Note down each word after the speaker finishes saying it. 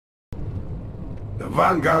The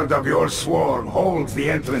vanguard of your swarm holds the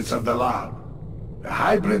entrance of the lab. The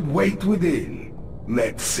hybrid wait within.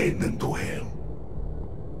 Let's send them to hell.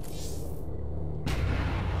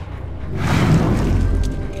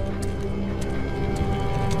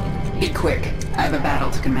 Be quick. I have a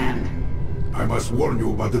battle to command. I must warn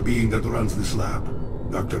you about the being that runs this lab.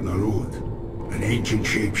 Dr. Narud. An ancient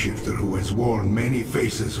shapeshifter who has worn many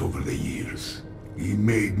faces over the years. He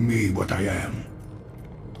made me what I am.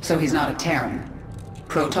 So he's not a Terran.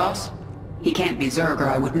 Protoss? He can't be Zerg or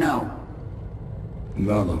I would know.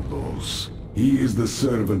 None of those. He is the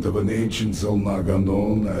servant of an ancient Zolnaga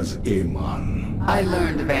known as Amon. I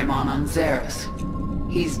learned of Amon on Xeris.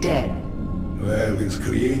 He's dead. Well, his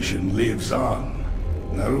creation lives on.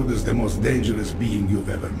 Narud is the most dangerous being you've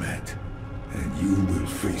ever met. And you will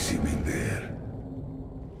face him in there.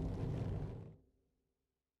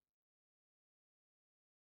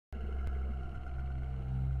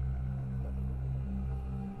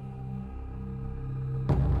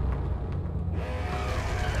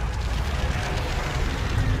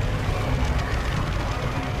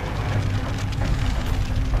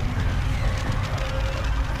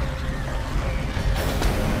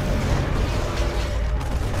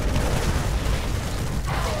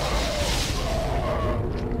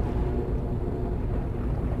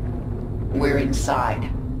 We're inside.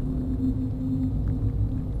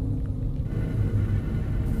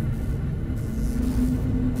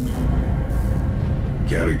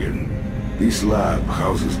 Kerrigan, this lab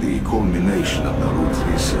houses the culmination of Narud's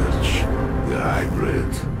research. The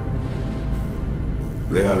hybrid.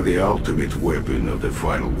 They are the ultimate weapon of the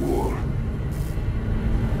final war.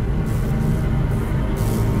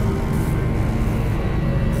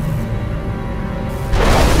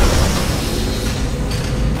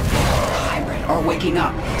 Are waking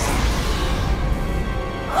up.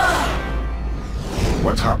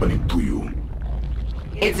 What's happening to you?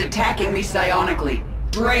 It's attacking me psionically,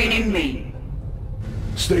 draining me.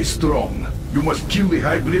 Stay strong. You must kill the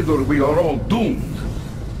hybrid or we are all doomed.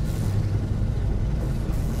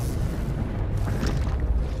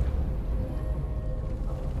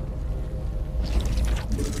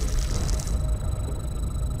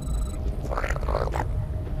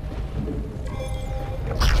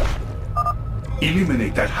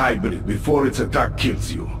 Eliminate that hybrid before its attack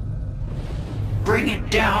kills you. Bring it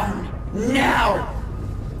down, now!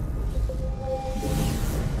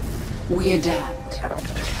 We adapt.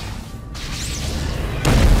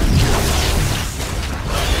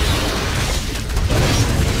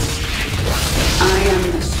 I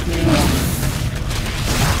am the swarm.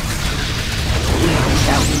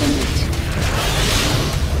 Without limit.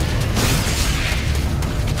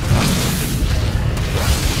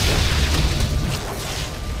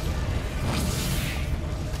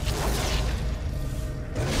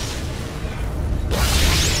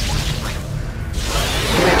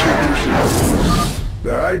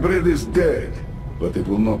 The hybrid is dead, but it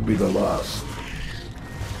will not be the last.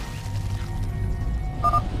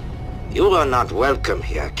 You are not welcome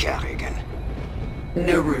here, Kerrigan.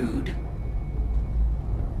 Narud.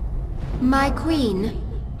 My queen,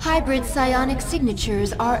 hybrid psionic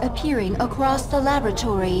signatures are appearing across the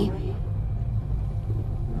laboratory.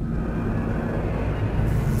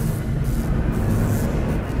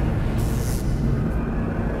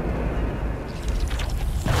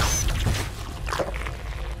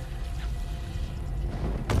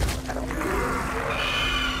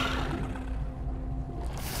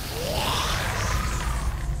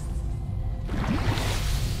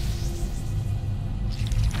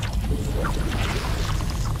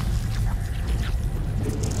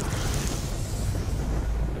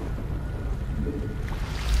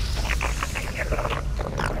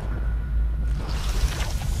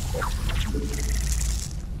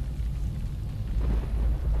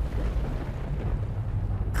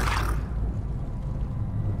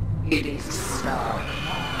 It is so.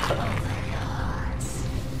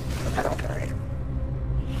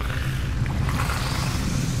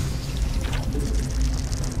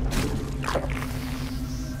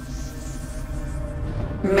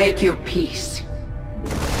 Make your peace.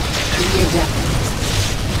 Be adept.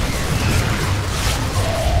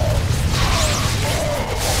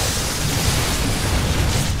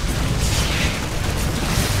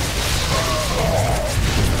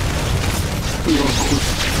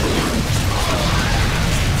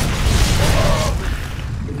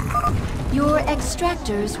 Your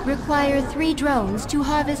extractors require 3 drones to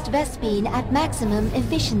harvest Vespene at maximum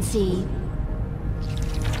efficiency.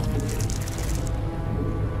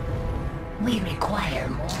 We require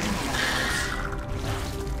more.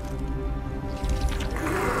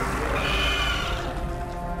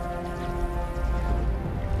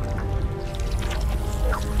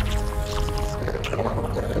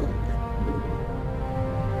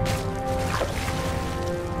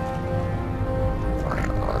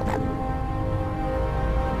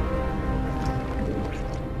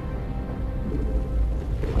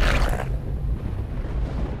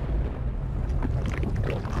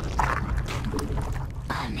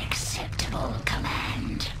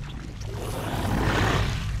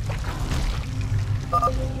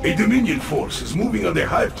 A Dominion force is moving on the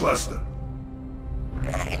Hive cluster.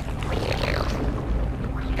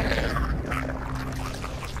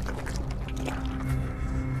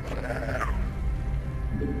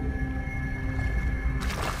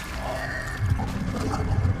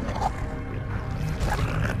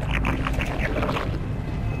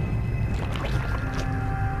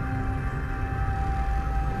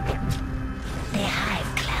 The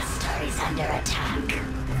Hive cluster is under attack.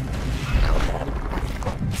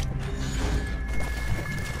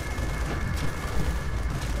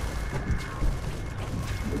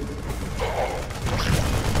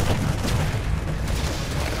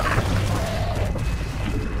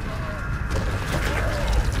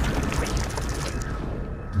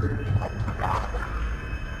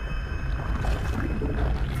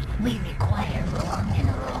 We require more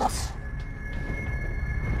minerals.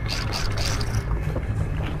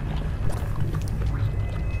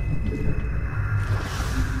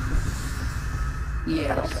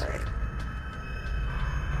 Yes.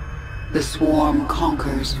 The swarm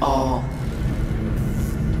conquers all.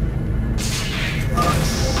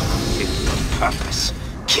 Fit for purpose.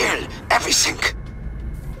 Kill everything!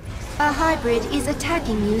 A hybrid is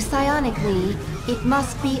attacking you psionically. It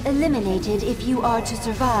must be eliminated if you are to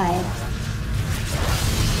survive.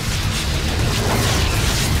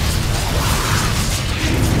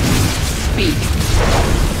 Speak.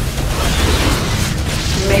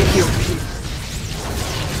 Make your peace.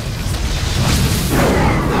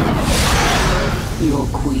 Your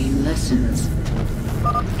queen listens.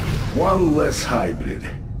 One less hybrid.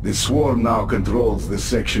 The swarm now controls this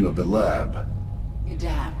section of the lab.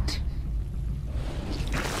 Adapt.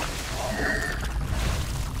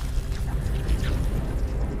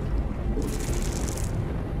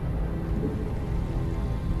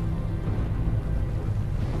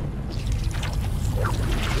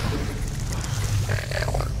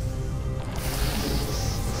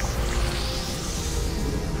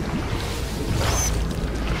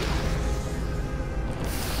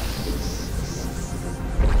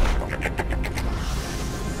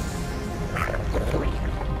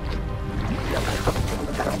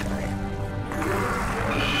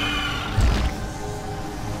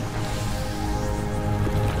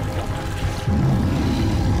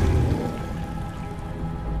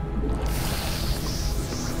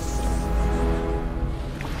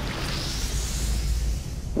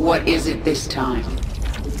 What is it this time?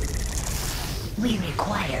 We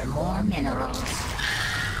require more minerals.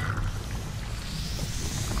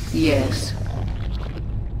 Yes.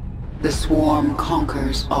 The swarm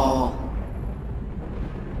conquers all.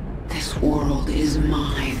 This world is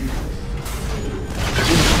mine.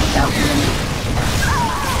 Without limit.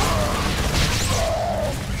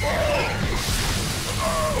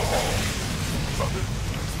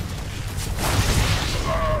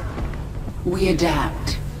 We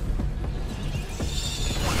adapt.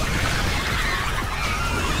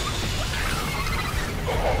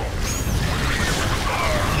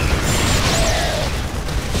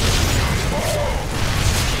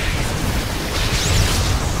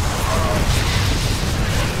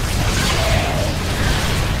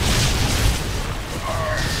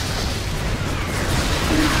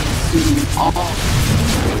 All.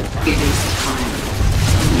 It is time.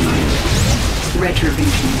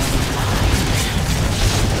 Retribution is applied.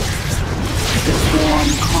 The swarm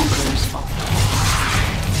conquers all.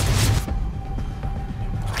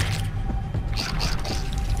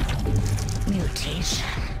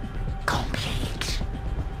 Mutation complete.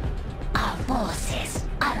 Our forces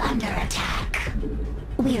are under attack.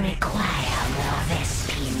 We require more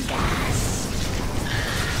Vespine gas.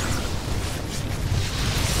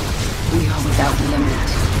 We are without limit.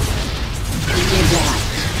 We adapt.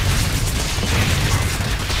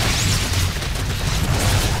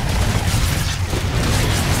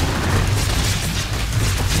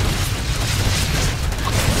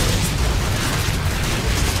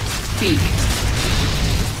 Speak.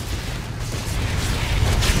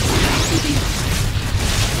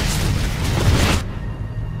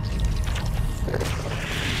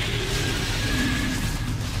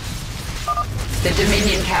 The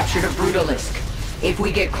Dominion captured a Brutalisk. If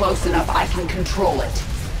we get close enough, I can control it.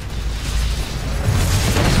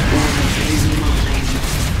 This is mine.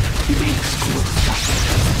 Makes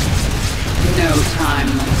no time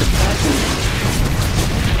like the present.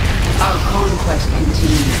 Our conquest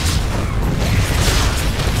continues.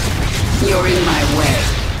 You're in my way.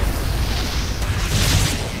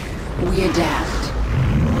 We adapt.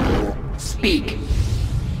 Speak.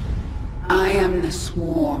 I am the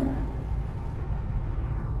swarm.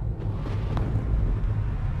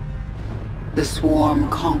 The swarm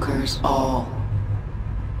conquers all.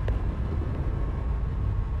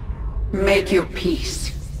 Make your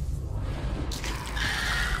peace.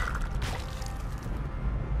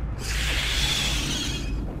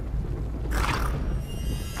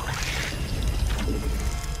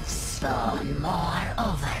 Spawn more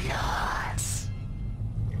overlords.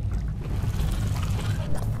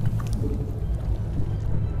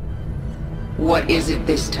 What is it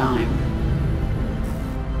this time?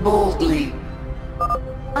 Boldly.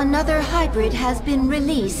 Another hybrid has been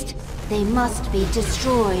released. They must be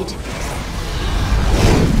destroyed.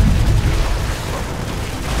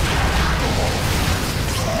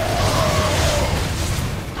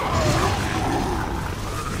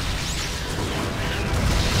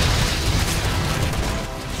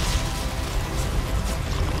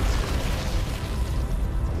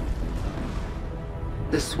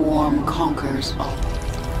 The swarm conquers all.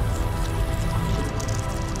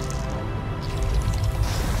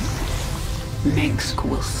 Minsk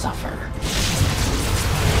will suffer.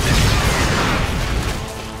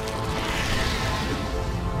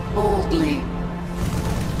 Boldly.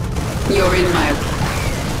 You're in my...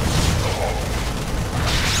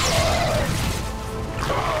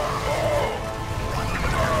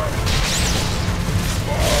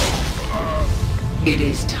 It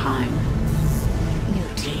is time.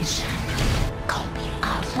 Mutation. Copy.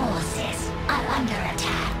 Our forces are under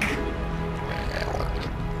attack.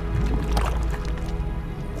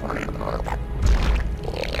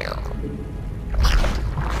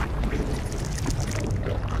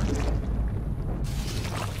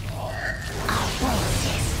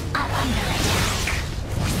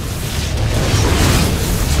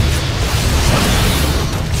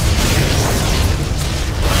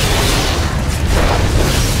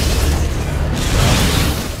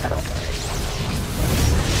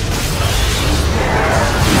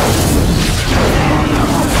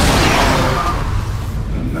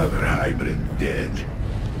 Another hybrid dead.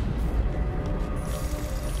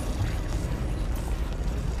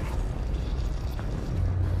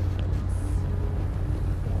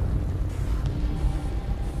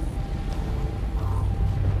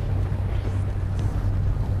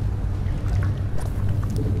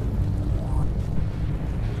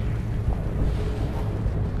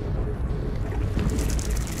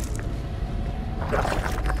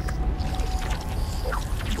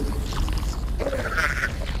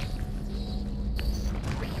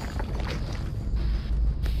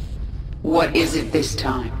 What is it this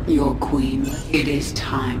time? Your queen. It is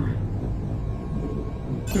time.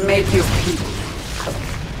 Make your peace.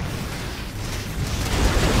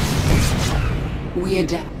 We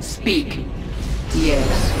adapt. Speak.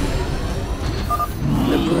 Yes.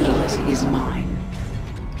 The brutalist is mine.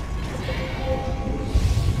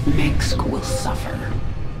 Minsk will suffer.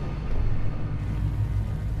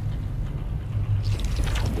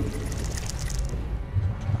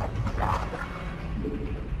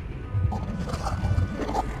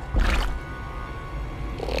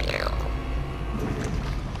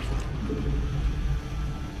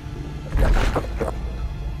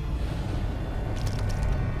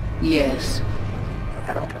 Yes.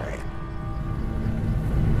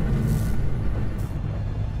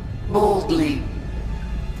 Boldly.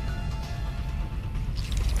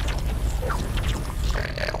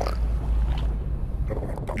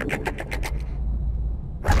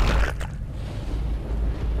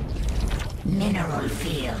 Mineral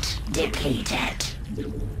field depleted.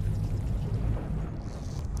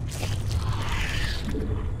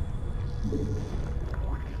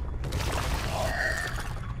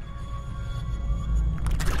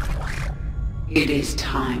 It is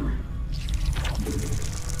time.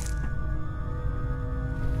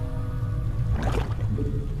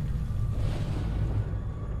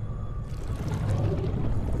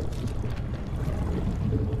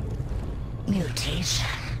 Mutation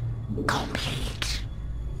complete.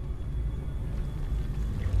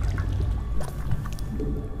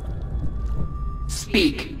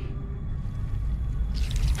 Speak.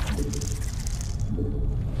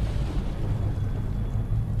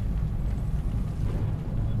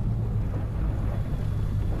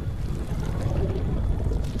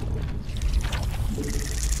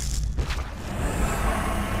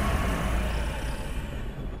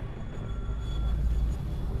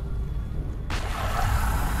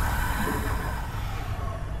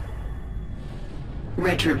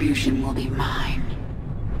 Retribution will be mine.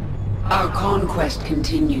 Our conquest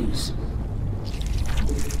continues.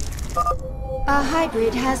 A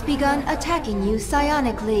hybrid has begun attacking you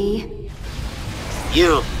psionically.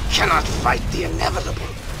 You cannot fight the inevitable.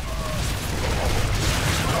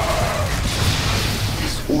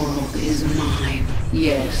 This world is mine.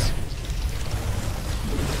 Yes.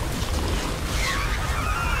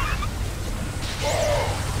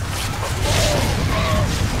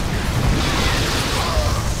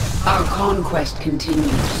 conquest continues.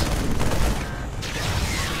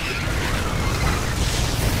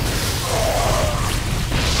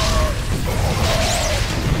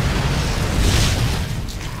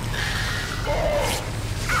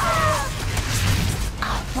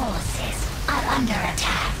 Our forces are under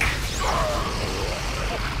attack.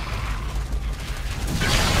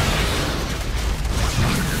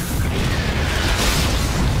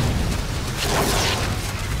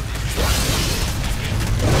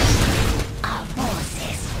 Our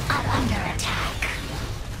forces are under attack.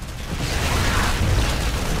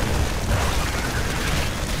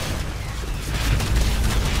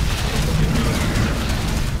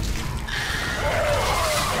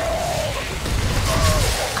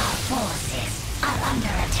 Our forces are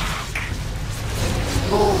under attack.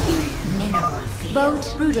 Boldly. Mineral field.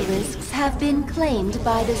 Both brutalisks have been claimed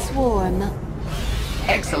by the swarm.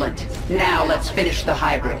 Excellent. Now let's finish the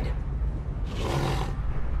hybrid.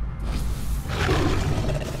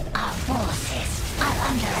 Our forces are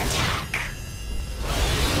under attack.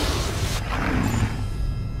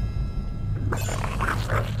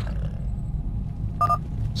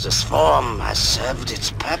 The swarm has served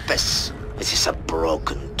its purpose. It is a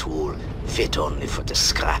broken tool, fit only for the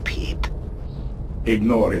scrap heap.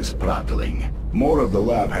 Ignore his prattling. More of the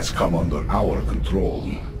lab has come under our control.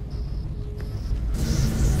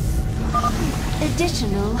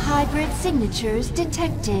 Additional hybrid signatures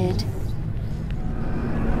detected.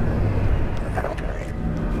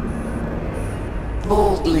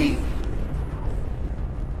 Boldly.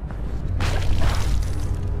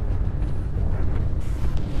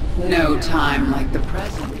 No time like the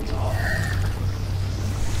present.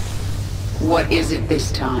 What is it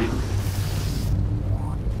this time?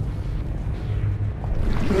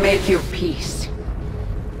 Make your peace.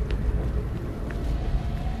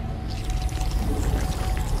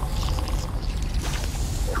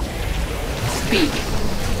 Speak.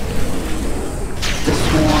 The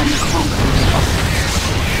swarm conquers all.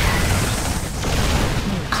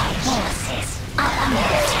 Our forces are under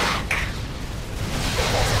attack.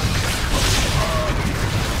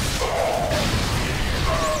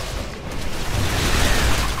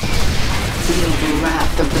 Feel the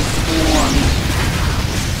wrath of the swarm.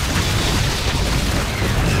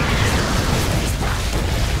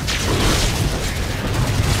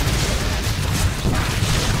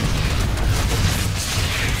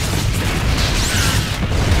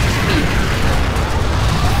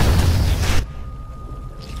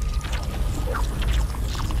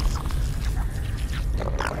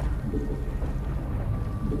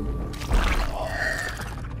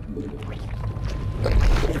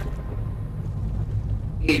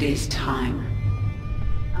 It is time.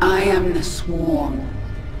 I am the swarm.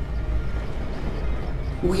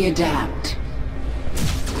 We adapt.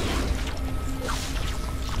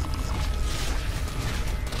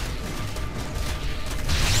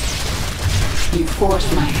 You force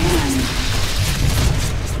my hand.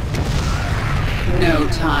 No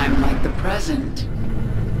time like the present.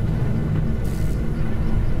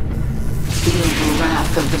 Feel the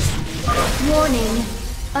wrath of the... Warning.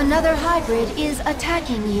 Another hybrid is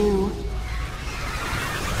attacking you.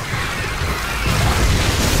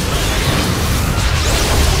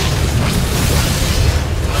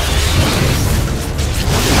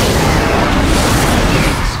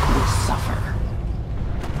 Will suffer.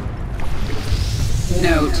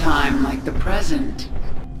 No time like the present.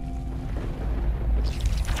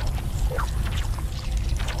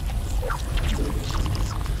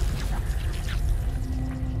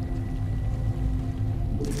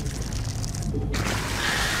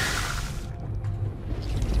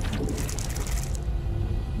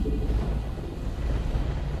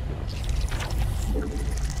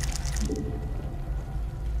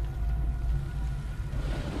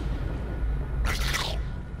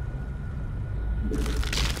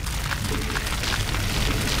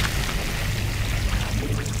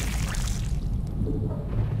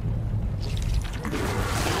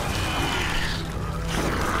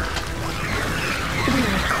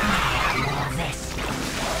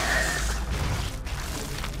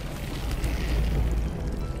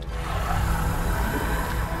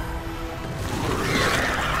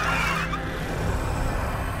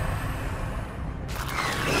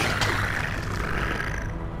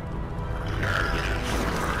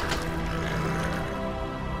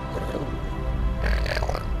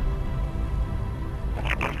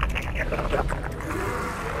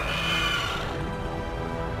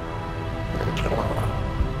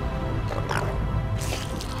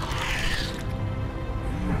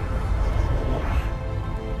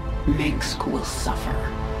 Mengsk will suffer.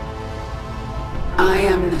 I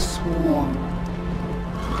am the swarm.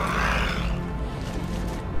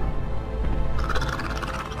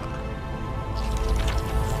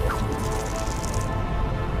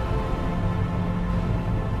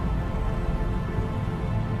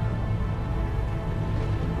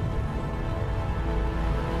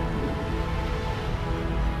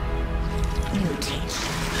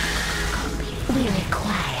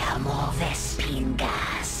 require more Vespine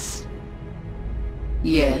gas?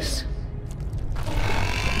 Yes.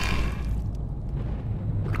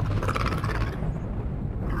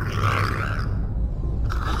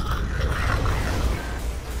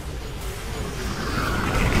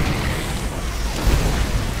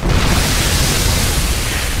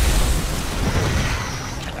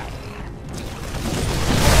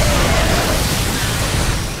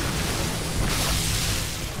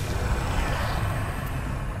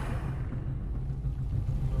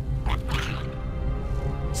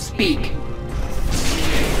 Speak.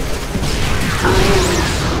 I am the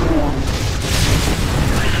swarm.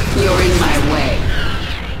 You're in my way.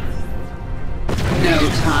 No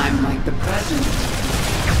time like the present.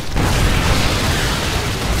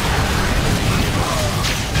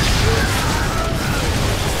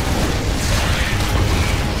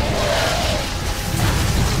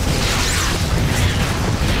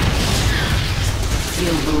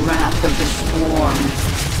 Feel the wrath of the swarm.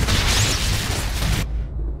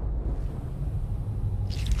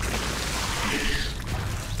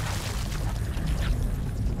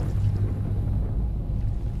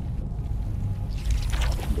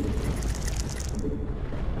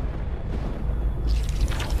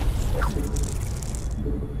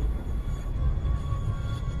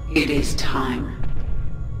 It is time.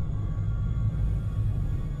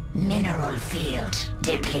 Mineral field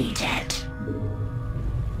depleted.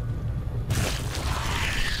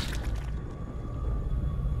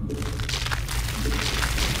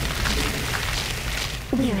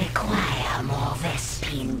 We require more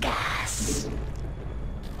Vespine gas.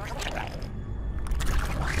 We require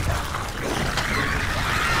more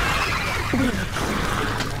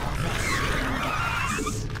Vespine gas.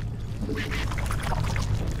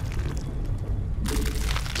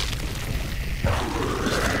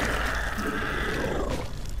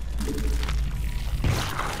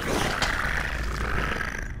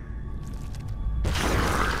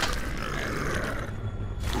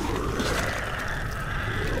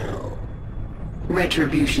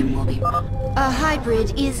 Retribution will be... A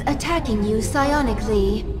hybrid is attacking you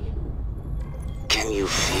psionically. Can you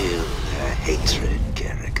feel their hatred,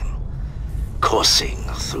 Kerrigan, coursing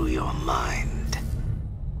through your mind?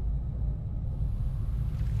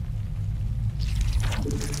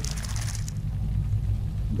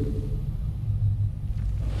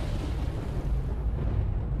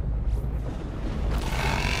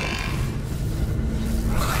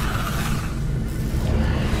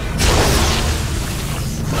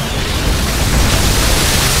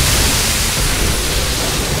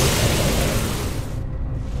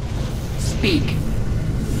 Speak.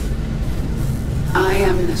 I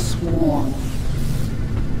am the swarm.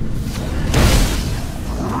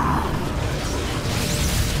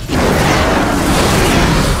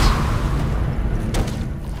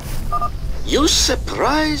 You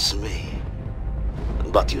surprise me.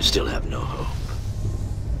 But you still have no hope.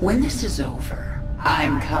 When this is over,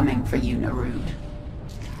 I'm coming for you, Narud.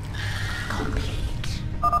 Complete.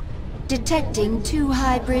 Detecting 2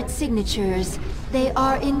 hybrid signatures. They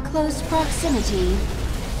are in close proximity.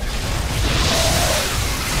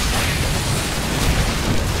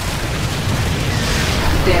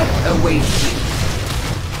 Death awaits you.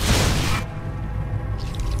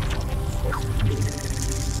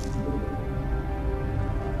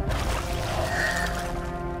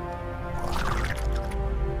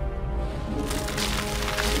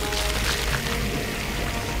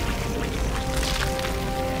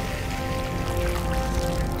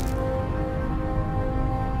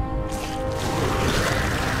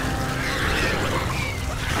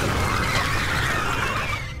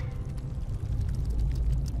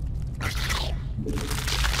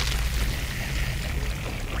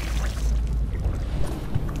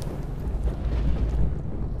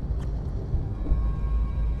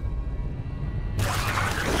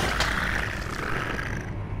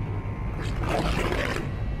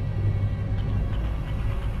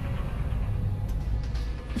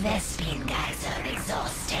 Vespine guys are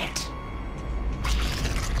exhausted.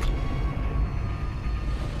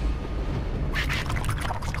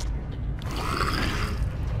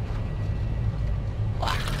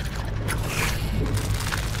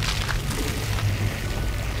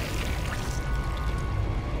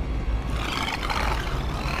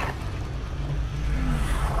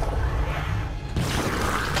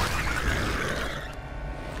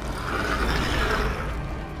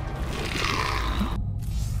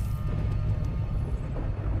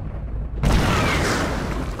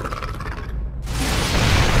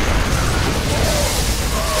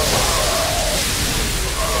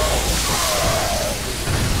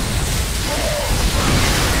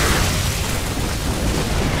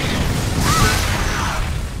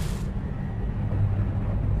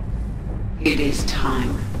 It is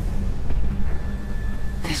time.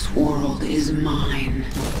 This world is mine.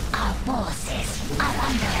 Our forces are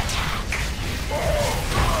under attack.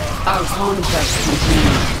 Our conquest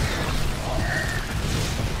continues.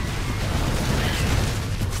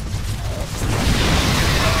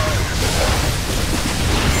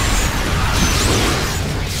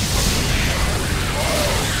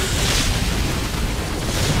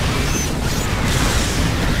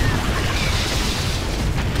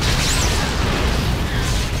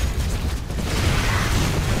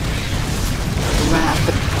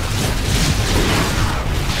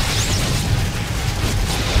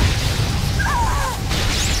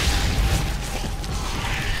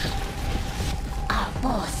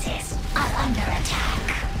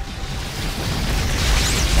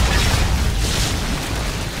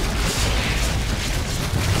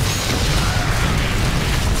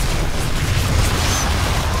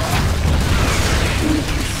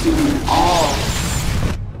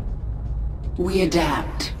 We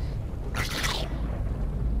adapt.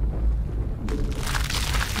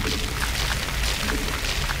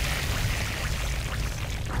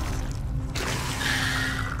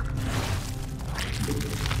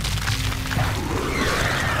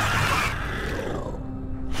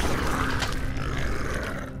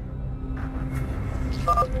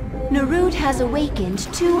 Narud has awakened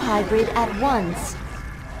 2 hybrid at once.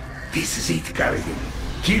 This is it, Carrigan.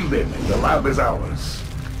 Kill them and the lab is ours.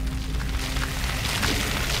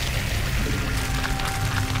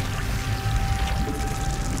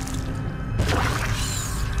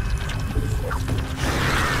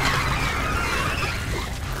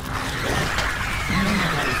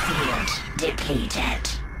 Depleted.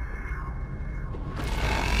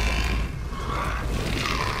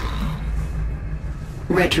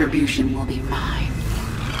 Retribution will be mine.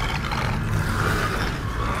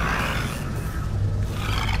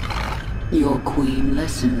 Your queen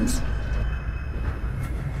listens.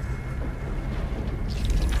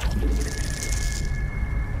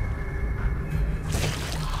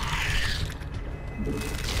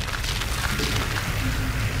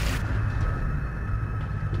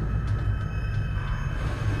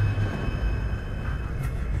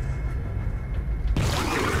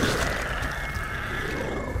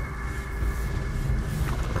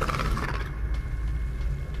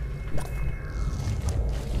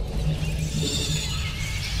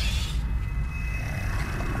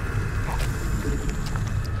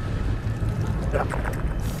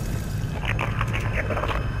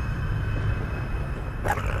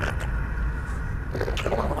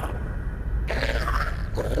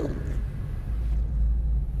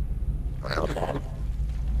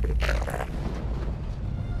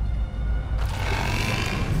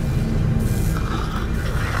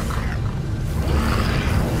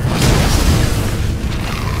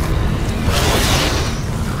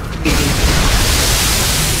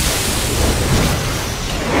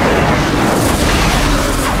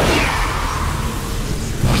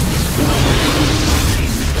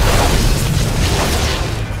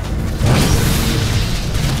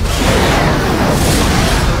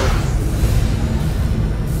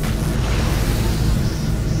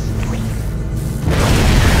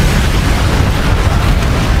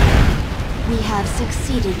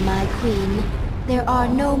 Succeeded, my queen. There are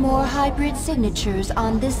no more hybrid signatures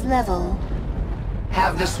on this level.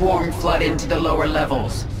 Have the swarm flood into the lower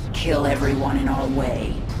levels. Kill everyone in our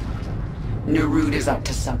way. Narud is up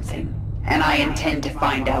to something, and I intend to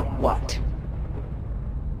find out what.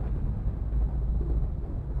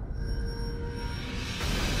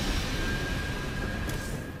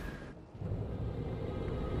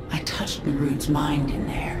 I touched Narud's mind in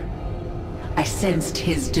there. I sensed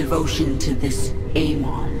his devotion to this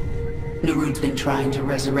Amon. Narud's been trying to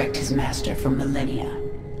resurrect his master for millennia.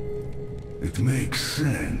 It makes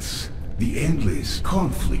sense. The endless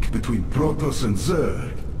conflict between Protoss and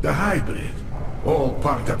Zerg, the hybrid, all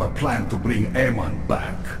part of a plan to bring Amon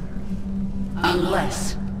back.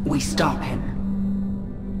 Unless we stop him.